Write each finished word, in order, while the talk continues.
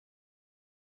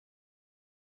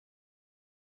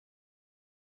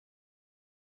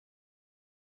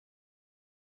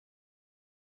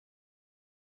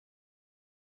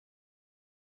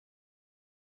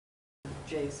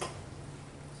Jays.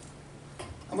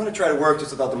 I'm going to try to work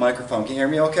just without the microphone. Can you hear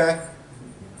me okay?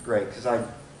 Great, because I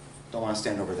don't want to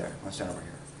stand over there. I want to stand over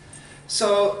here.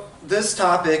 So this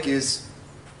topic is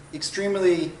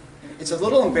extremely, it's a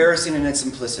little embarrassing in its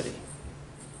simplicity,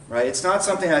 right? It's not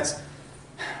something that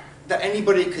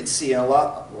anybody could see. And a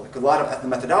lot of the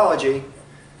methodology,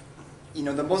 you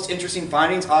know, the most interesting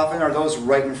findings often are those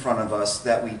right in front of us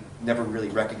that we never really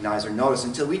recognize or notice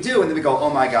until we do, and then we go, oh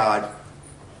my God,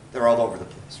 they're all over the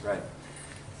place, right?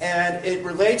 And it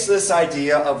relates to this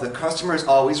idea of the customer is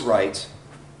always right,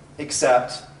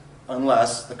 except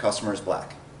unless the customer is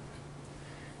black.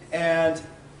 And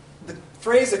the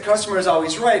phrase the customer is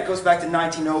always right goes back to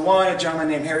 1901, a gentleman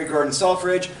named Harry Gordon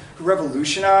Selfridge, who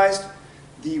revolutionized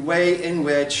the way in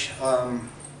which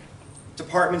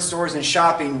department stores and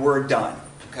shopping were done.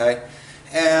 Okay?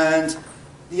 And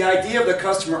the idea of the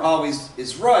customer always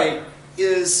is right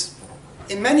is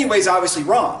in many ways obviously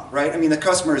wrong, right? I mean, the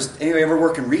customers, anybody ever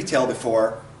worked in retail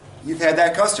before, you've had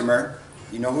that customer,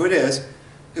 you know who it is,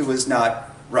 who was not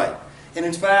right. And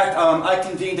in fact, I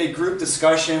convened a group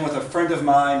discussion with a friend of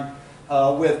mine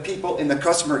with people in the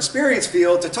customer experience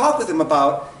field to talk with them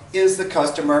about, is the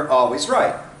customer always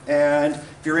right? And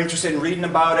if you're interested in reading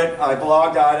about it, I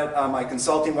blogged on it on my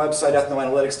consulting website,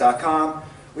 ethnoanalytics.com.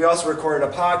 We also recorded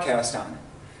a podcast on it.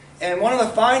 And one of the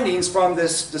findings from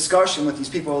this discussion with these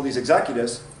people, these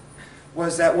executives,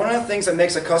 was that one of the things that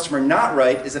makes a customer not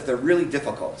right is if they're really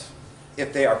difficult.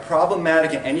 If they are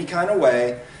problematic in any kind of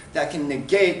way that can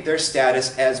negate their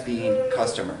status as being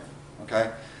customer. Okay?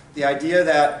 The idea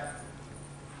that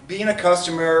being a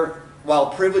customer, while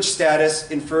privileged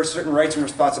status infers certain rights and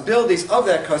responsibilities of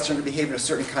that customer to behave in a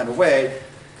certain kind of way,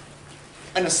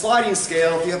 on a sliding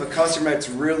scale, if you have a customer that's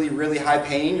really, really high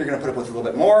paying, you're going to put up with a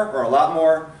little bit more or a lot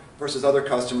more, versus other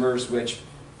customers which,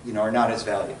 you know, are not as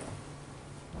valuable.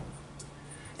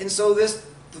 And so this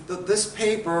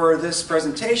paper or this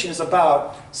presentation is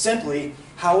about simply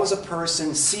how is a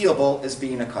person seeable as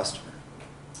being a customer.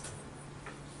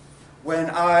 When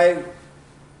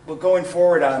going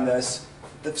forward on this,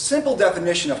 the simple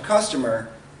definition of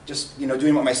customer, just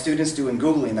doing what my students do and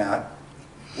Googling that,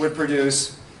 would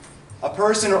produce a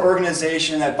person or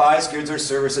organization that buys goods or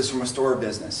services from a store or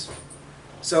business.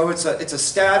 So it's a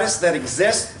status that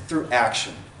exists through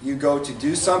action. You go to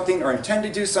do something or intend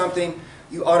to do something,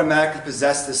 you automatically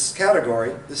possess this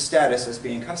category, this status as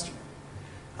being customer.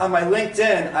 On my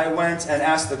LinkedIn, I went and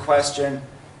asked the question,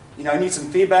 I need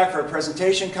some feedback for a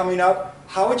presentation coming up.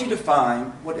 How would you define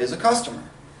what is a customer?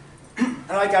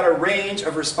 And I got a range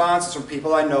of responses from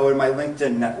people I know in my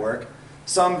LinkedIn network.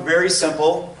 Some very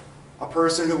simple, a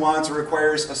person who wants or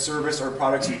requires a service or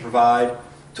products you provide,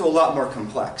 to a lot more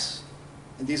complex.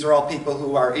 And these are all people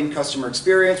who are in customer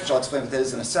experience, which I'll explain what that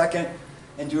is in a second,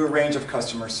 and do a range of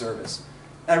customer service.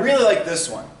 And I really like this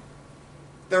one.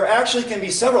 There actually can be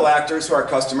several actors who are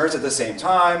customers at the same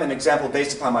time. An example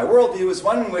based upon my worldview is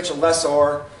one in which a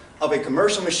lessor of a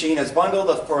commercial machine has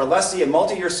bundled for a lessee a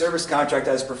multi-year service contract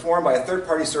that is performed by a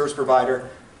third-party service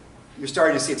provider. You're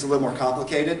starting to see it's a little more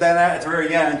complicated than that at the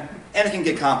very end, and it can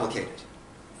get complicated.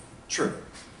 True.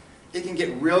 It can get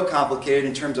real complicated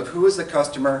in terms of who is the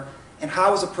customer and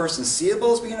how is a person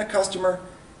seeable as being a customer,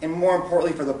 and more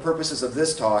importantly for the purposes of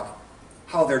this talk,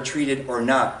 how they're treated or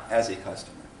not as a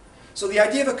customer. So the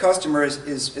idea of a customer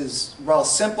is while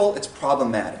simple, it's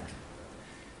problematic.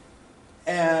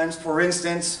 And for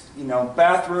instance,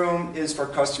 bathroom is for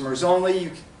customers only.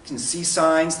 You can see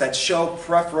signs that show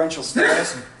preferential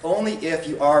status only if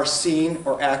you are seen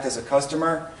or act as a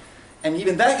customer. And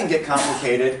even that can get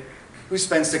complicated. Who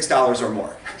spends $6 or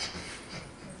more?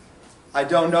 I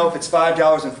don't know if it's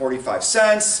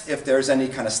 $5.45, if there's any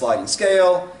kind of sliding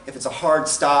scale, if it's a hard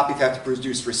stop, if you have to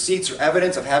produce receipts or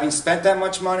evidence of having spent that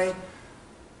much money.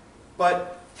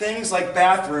 But things like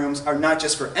bathrooms are not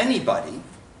just for anybody.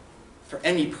 For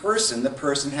any person, the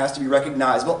person has to be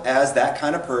recognizable as that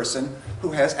kind of person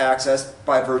who has access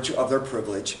by virtue of their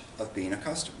privilege of being a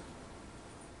customer.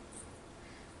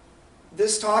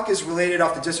 This talk is related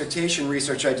off the dissertation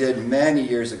research I did many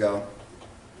years ago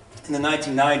in the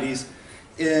 1990s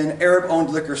in Arab-owned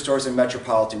liquor stores in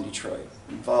metropolitan Detroit.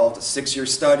 It involved a 6-year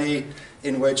study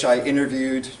in which I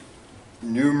interviewed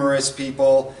numerous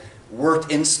people,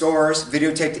 worked in stores,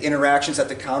 videotaped the interactions at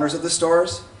the counters of the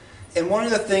stores. And one of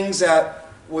the things that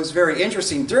was very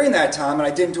interesting during that time, and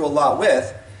I didn't do a lot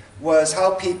with, was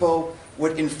how people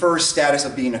would infer status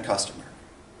of being a customer.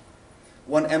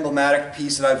 One emblematic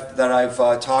piece that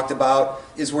I've talked about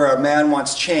is where a man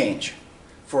wants change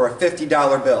for a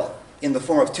 $50 bill in the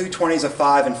form of 2 20s, a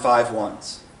 5, and 5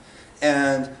 1s.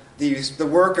 And the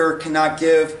worker cannot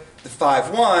give the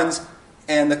 5 1s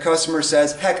and the customer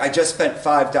says, heck, I just spent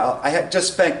 $5. I had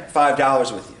just spent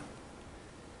 $5 with you.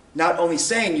 Not only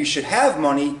saying you should have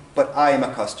money, but I am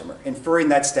a customer, inferring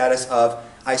that status of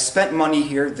I spent money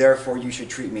here, therefore you should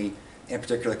treat me in a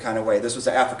particular kind of way. This was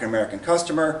an African-American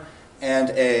customer and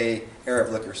an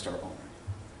Arab liquor store owner.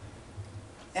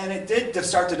 And it did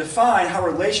start to define how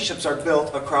relationships are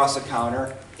built across a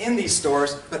counter in these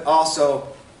stores, but also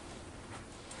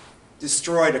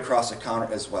destroyed across a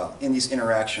counter as well in these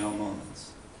interactional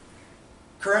moments.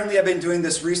 Currently, I've been doing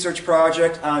this research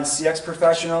project on CX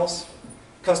professionals,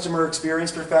 customer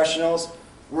experience professionals,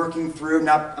 working through,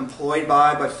 not employed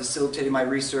by, but facilitating my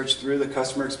research through the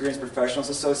Customer Experience Professionals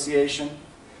Association.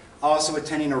 Also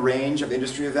attending a range of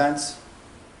industry events.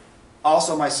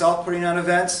 Also myself putting on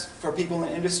events for people in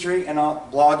the industry and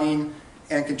blogging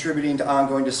and contributing to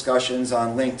ongoing discussions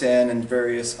on LinkedIn and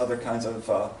various other kinds of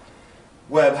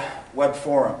web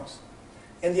forums.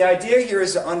 And the idea here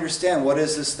is to understand what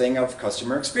is this thing of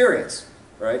customer experience,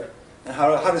 right? And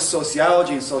how does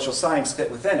sociology and social science fit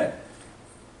within it?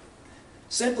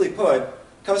 Simply put,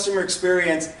 customer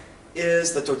experience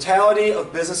is the totality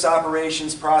of business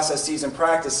operations, processes, and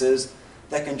practices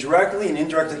that can directly and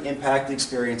indirectly impact the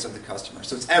experience of the customer.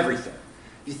 So it's everything.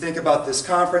 If you think about this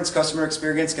conference, customer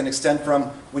experience can extend from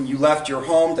when you left your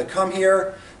home to come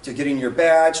here, to getting your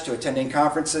badge, to attending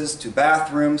conferences, to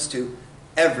bathrooms, to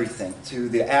everything, to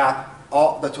the app,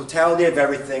 the totality of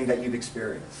everything that you've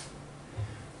experienced.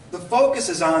 The focus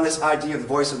is on this idea of the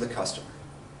voice of the customer,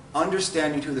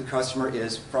 understanding who the customer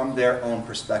is from their own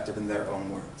perspective and their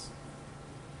own words.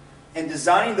 And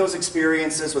designing those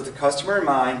experiences with the customer in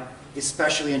mind,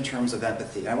 especially in terms of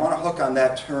empathy. I want to hook on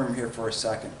that term here for a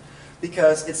second,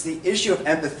 because it's the issue of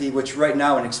empathy which right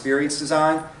now in experience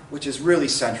design, which is really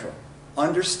central.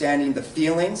 Understanding the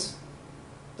feelings,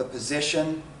 the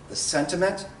position, the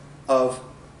sentiment of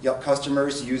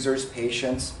customers, users,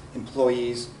 patients,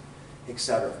 employees,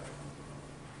 etc.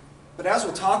 But as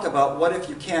we'll talk about, what if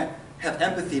you can't have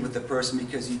empathy with the person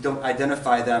because you don't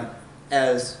identify them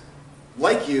as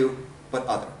like you, but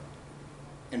other?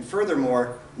 And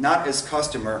furthermore, not as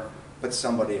customer, but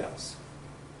somebody else.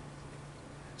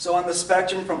 So on the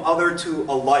spectrum from other to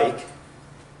alike,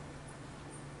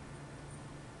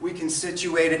 we can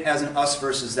situate it as an us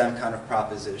versus them kind of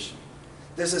proposition.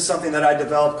 This is something that I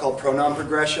developed called pronoun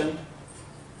progression,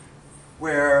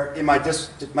 where in my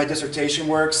dissertation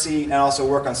work, and also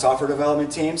work on software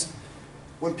development teams,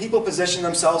 when people position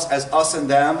themselves as us and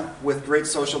them with great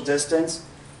social distance,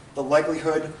 the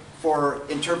likelihood for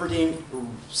interpreting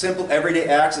simple everyday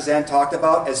acts, as Ann talked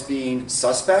about, as being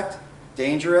suspect,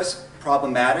 dangerous,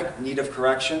 problematic, need of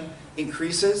correction,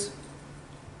 increases,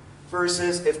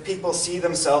 versus if people see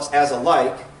themselves as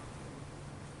alike,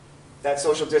 that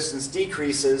social distance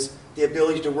decreases, the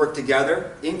ability to work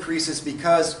together increases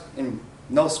because, in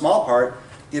no small part,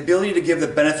 the ability to give the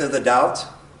benefit of the doubt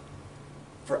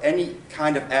for any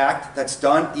kind of act that's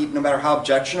done, even no matter how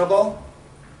objectionable,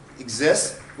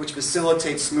 exists, which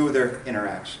facilitates smoother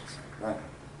interactions, right?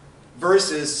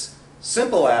 Versus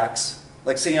simple acts,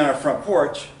 like sitting on a front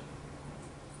porch,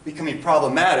 becoming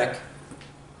problematic.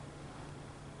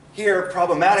 Here,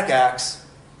 problematic acts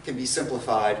can be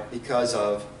simplified because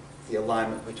of the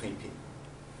alignment between people.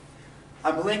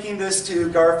 I'm linking this to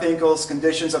Garfinkel's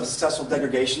Conditions of a Successful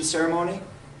Degradation Ceremony,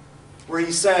 where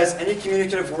he says any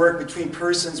communicative work between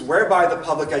persons whereby the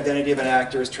public identity of an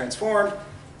actor is transformed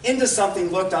into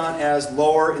something looked on as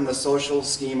lower in the social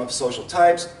scheme of social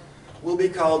types will be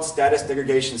called status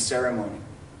degradation ceremony.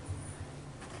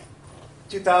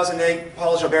 2008,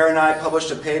 Paul Jobert and I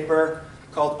published a paper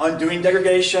called Undoing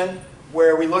Degradation,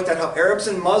 where we looked at how Arabs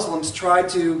and Muslims tried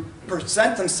to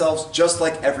present themselves just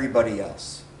like everybody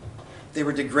else. They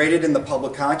were degraded in the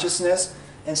public consciousness,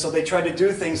 and so they tried to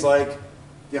do things like,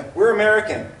 we're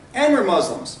American and we're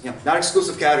Muslims, not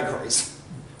exclusive categories.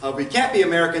 We can't be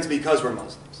Americans because we're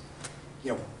Muslims.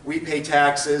 We pay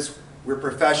taxes, we're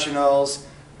professionals,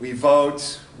 we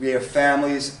vote, we have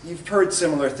families. You've heard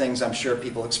similar things, I'm sure,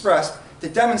 people expressed to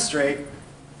demonstrate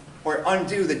or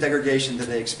undo the degradation that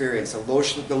they experience,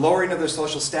 the lowering of their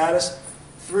social status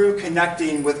through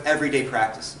connecting with everyday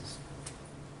practices.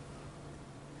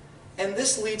 And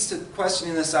this leads to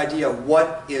questioning this idea of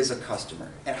what is a customer,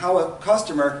 and how a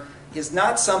customer is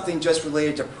not something just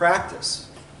related to practice,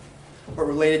 but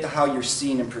related to how you're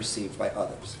seen and perceived by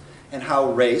others, and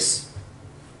how race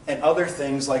and other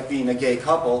things like being a gay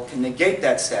couple can negate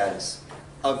that status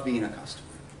of being a customer.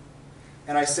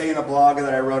 And I say in a blog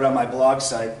that I wrote on my blog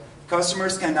site,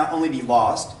 customers can not only be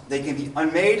lost, they can be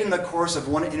unmade in the course of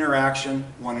one interaction,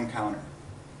 one encounter.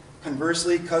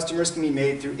 Conversely, customers can be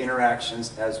made through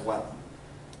interactions as well.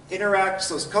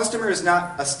 So customer is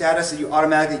not a status that you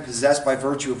automatically possess by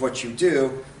virtue of what you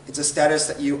do. It's a status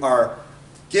that you are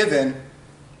given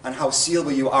on how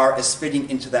seeable you are as fitting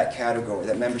into that category,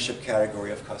 that membership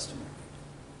category of customer.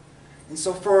 And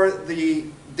so for the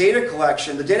data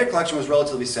collection was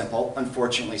relatively simple,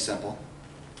 unfortunately simple.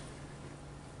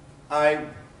 I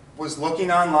was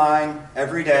looking online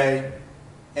every day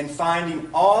and finding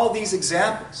all these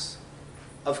examples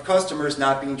of customers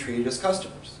not being treated as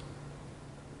customers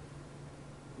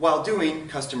while doing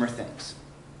customer things.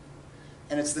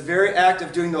 And it's the very act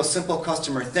of doing those simple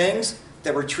customer things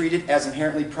that were treated as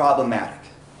inherently problematic.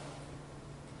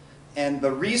 And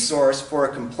the resource for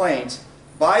a complaint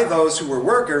by those who were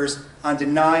workers on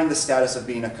denying the status of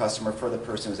being a customer for the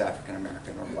person who's African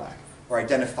American or black, or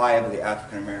identifiably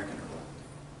African American or black.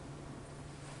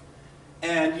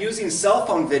 And using cell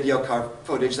phone video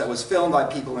footage that was filmed by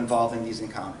people involved in these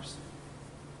encounters.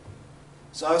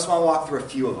 So I just want to walk through a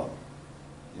few of them.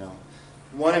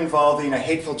 One involving a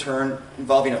hateful turn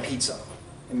involving a pizza.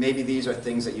 And maybe these are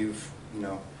things that you've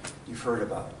heard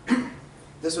about.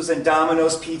 This was in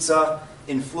Domino's Pizza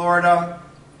in Florida.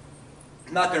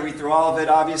 I'm not going to read through all of it,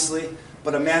 obviously,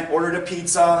 but a man ordered a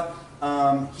pizza.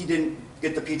 He didn't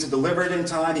get the pizza delivered in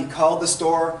time. He called the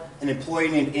store. An employee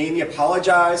named Amy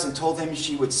apologized and told him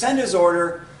she would send his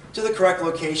order to the correct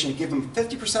location and give him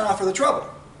 50% off for the trouble.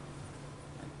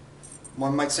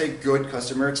 One might say good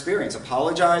customer experience.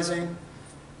 Apologizing,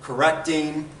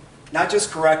 correcting, not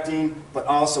just correcting, but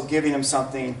also giving him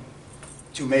something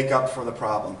to make up for the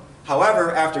problem.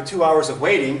 However, after 2 hours of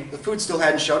waiting, the food still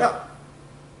hadn't showed up.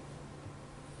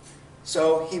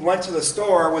 So he went to the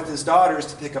store with his daughters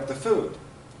to pick up the food.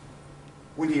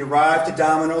 When he arrived to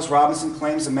Domino's, Robinson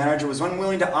claims the manager was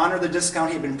unwilling to honor the discount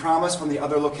he had been promised from the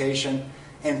other location,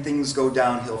 and things go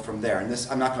downhill from there. And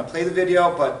this, I'm not going to play the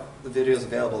video, but the video is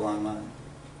available online.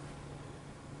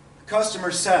 The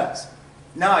customer says,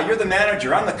 "Nah, you're the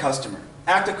manager, I'm the customer.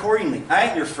 Act accordingly. I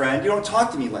ain't your friend. You don't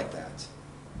talk to me like that."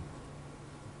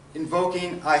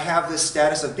 Invoking, I have this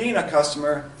status of being a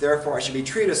customer, therefore I should be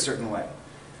treated a certain way.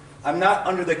 I'm not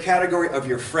under the category of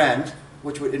your friend,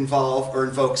 which would involve or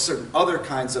invoke certain other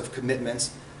kinds of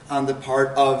commitments on the part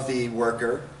of the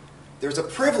worker. There's a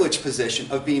privileged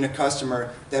position of being a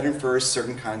customer that infers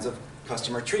certain kinds of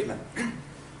customer treatment.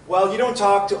 Well, you don't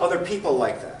talk to other people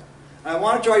like that. And I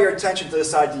want to draw your attention to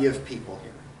this idea of people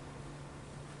here.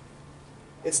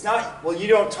 It's not, well, you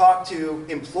don't talk to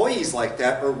employees like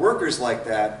that or workers like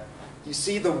that. You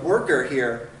see the worker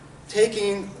here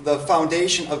taking the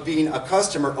foundation of being a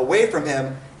customer away from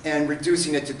him and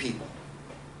reducing it to people.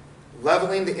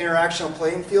 Leveling the interactional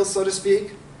playing field, so to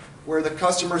speak, where the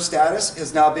customer status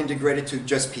has now been degraded to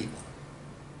just people.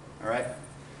 All right?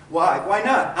 Why? Why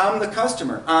not? I'm the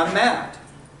customer. I'm mad.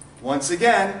 Once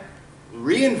again,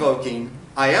 re-invoking,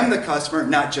 I am the customer,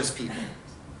 not just people.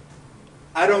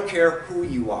 I don't care who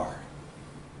you are.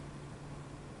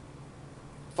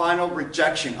 Final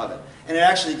rejection of it. And it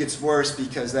actually gets worse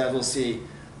because, as we'll see,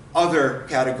 other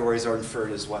categories are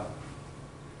inferred as well.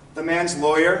 The man's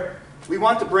lawyer, we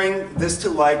want to bring this to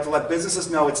light to let businesses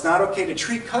know it's not okay to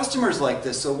treat customers like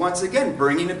this. So once again,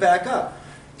 bringing it back up.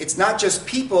 It's not just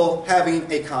people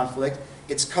having a conflict,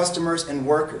 it's customers and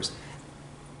workers.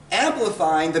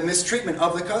 Amplifying the mistreatment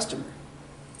of the customer.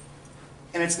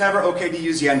 And it's never okay to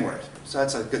use the N-word. So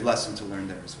that's a good lesson to learn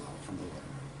there as well from the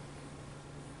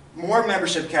lawyer. More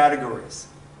membership categories.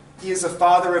 He is a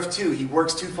father of two. He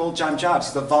works 2 full-time jobs.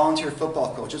 He's a volunteer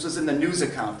football coach. This was in the news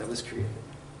account that was created.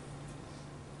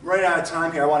 I'm running out of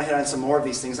time here. I want to hit on some more of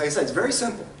these things. Like I said, it's very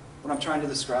simple, what I'm trying to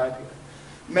describe here.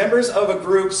 Members of a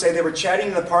group say they were chatting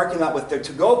in the parking lot with their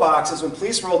to-go boxes when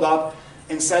police rolled up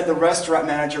and said the restaurant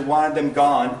manager wanted them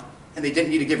gone, and they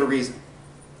didn't need to give a reason.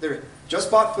 They just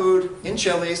bought food in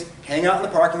Chili's, hanging out in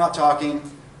the parking lot talking.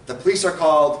 The police are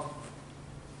called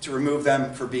to remove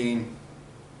them for being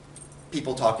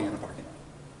people talking in the parking lot.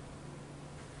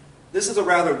 This is a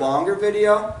rather longer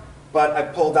video, but I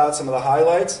pulled out some of the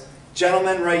highlights.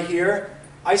 Gentleman right here,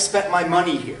 I spent my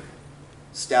money here.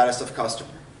 Status of customer.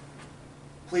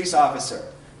 Police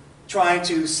officer, trying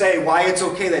to say why it's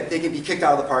okay that they can be kicked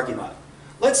out of the parking lot.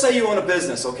 Let's say you own a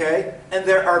business, okay? And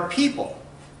there are people,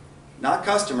 not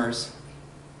customers,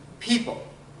 people,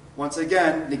 once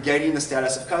again, negating the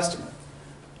status of customer,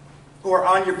 who are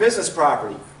on your business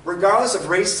property, regardless of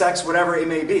race, sex, whatever it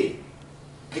may be.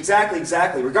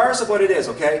 Exactly, regardless of what it is,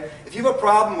 okay? If you have a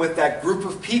problem with that group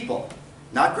of people,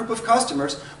 not group of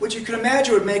customers, which you can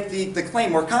imagine would make the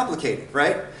claim more complicated,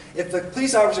 right? If the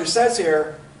police officer says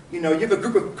here, you have a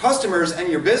group of customers and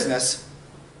your business,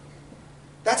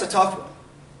 that's a tough one.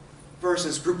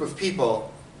 Versus group of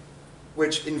people,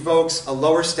 which invokes a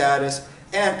lower status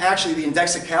And actually the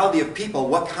indexicality of people,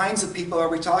 what kinds of people are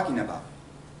we talking about,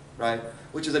 right?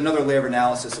 Which is another layer of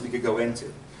analysis that we could go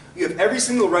into. You have every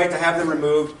single right to have them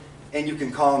removed, and you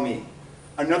can call me.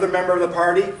 Another member of the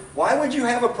party, why would you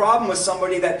have a problem with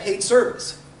somebody that paid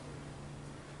service?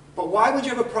 But why would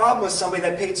you have a problem with somebody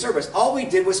that paid service? All we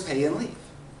did was pay and leave.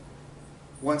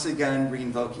 Once again,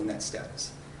 re-invoking that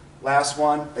status. Last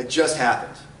one, that just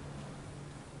happened.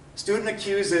 Student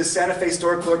accuses Santa Fe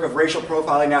store clerk of racial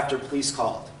profiling after police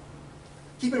called.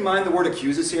 Keep in mind the word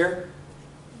accuses here.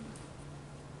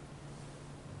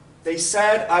 They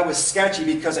said I was sketchy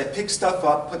because I picked stuff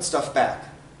up, put stuff back.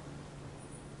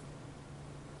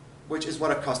 Which is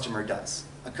what a customer does.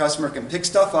 A customer can pick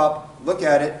stuff up, look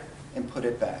at it, and put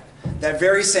it back. That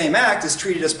very same act is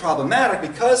treated as problematic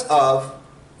because of,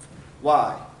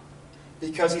 why?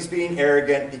 Because he's being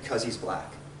arrogant, because he's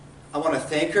black. I want to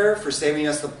thank her for saving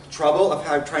us the trouble of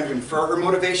trying to infer her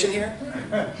motivation here.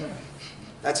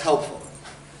 That's helpful.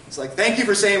 It's like, thank you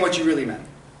for saying what you really meant.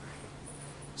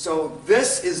 So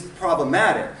this is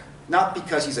problematic, not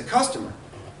because he's a customer,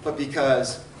 but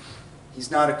because he's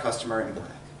not a customer in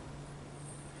black.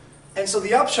 And so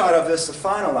the upshot of this, to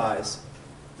finalize,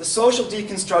 the social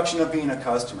deconstruction of being a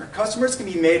customer. Customers can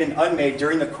be made and unmade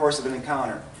during the course of an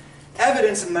encounter.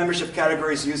 Evidence in membership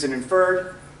categories used and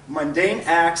inferred. Mundane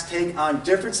acts take on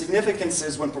different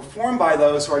significances when performed by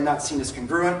those who are not seen as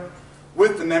congruent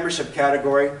with the membership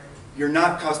category. You're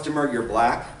not customer, you're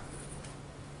black.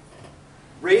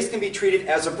 Race can be treated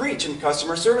as a breach in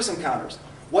customer service encounters.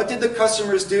 What did the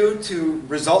customers do to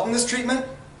result in this treatment?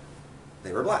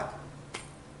 They were black.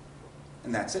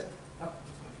 And that's it.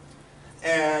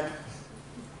 And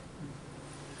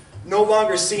no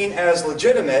longer seen as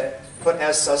legitimate, but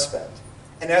as suspect.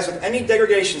 And as with any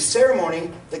degradation ceremony,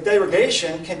 the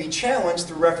degradation can be challenged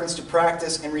through reference to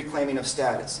practice and reclaiming of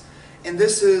status. And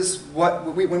this is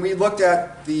what, when we looked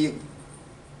at the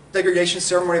degradation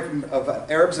ceremony of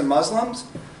Arabs and Muslims,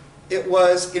 it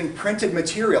was in printed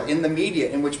material, in the media,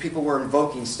 in which people were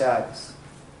invoking status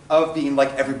of being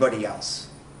like everybody else.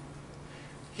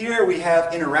 Here we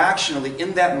have interactionally,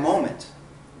 in that moment,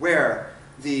 where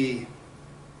the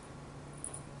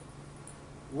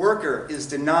worker is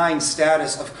denying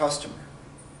status of customer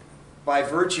by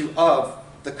virtue of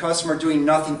the customer doing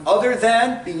nothing other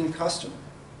than being customer,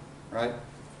 right?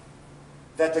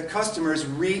 That the customers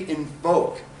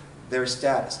re-invoke their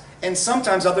status. And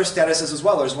sometimes other statuses as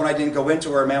well. There's one I didn't go into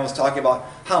where a man was talking about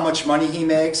how much money he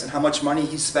makes and how much money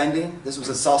he's spending. This was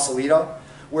in Sausalito,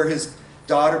 where his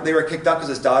daughter, they were kicked out because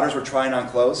his daughters were trying on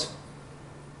clothes.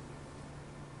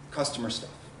 Customer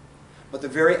stuff. But the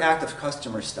very act of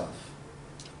customer stuff,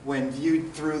 when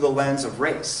viewed through the lens of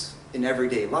race in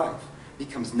everyday life,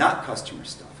 becomes not customer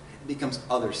stuff. It becomes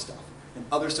other stuff. And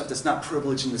other stuff that's not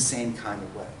privileged in the same kind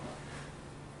of way.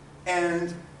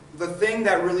 And the thing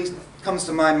that really comes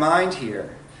to my mind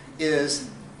here is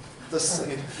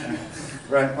the...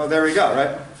 right, well there we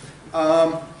go,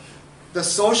 right? The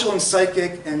social and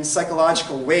psychic and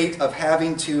psychological weight of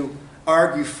having to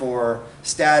argue for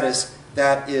status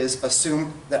that is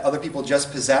assumed that other people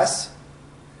just possess,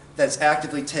 that's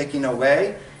actively taken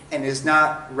away, and is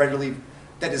not readily,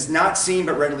 that is not seen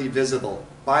but readily visible.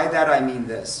 By that I mean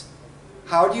this.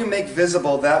 How do you make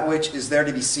visible that which is there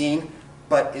to be seen,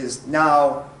 but is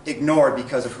now ignored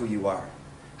because of who you are?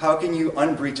 How can you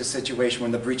unbreach a situation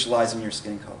when the breach lies in your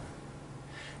skin color?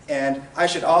 And I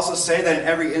should also say that in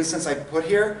every instance I put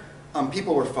here,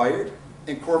 people were fired,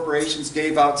 and corporations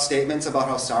gave out statements about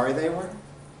how sorry they were,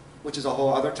 which is a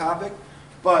whole other topic.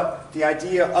 But the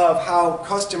idea of how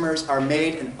customers are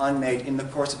made and unmade in the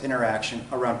course of interaction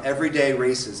around everyday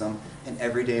racism and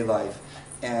everyday life,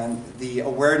 and the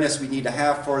awareness we need to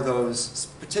have for those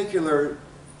particular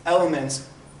elements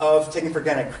of taking for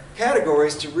granted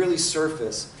categories to really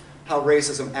surface how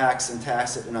racism acts in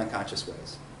tacit and unconscious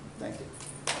ways. Thank you.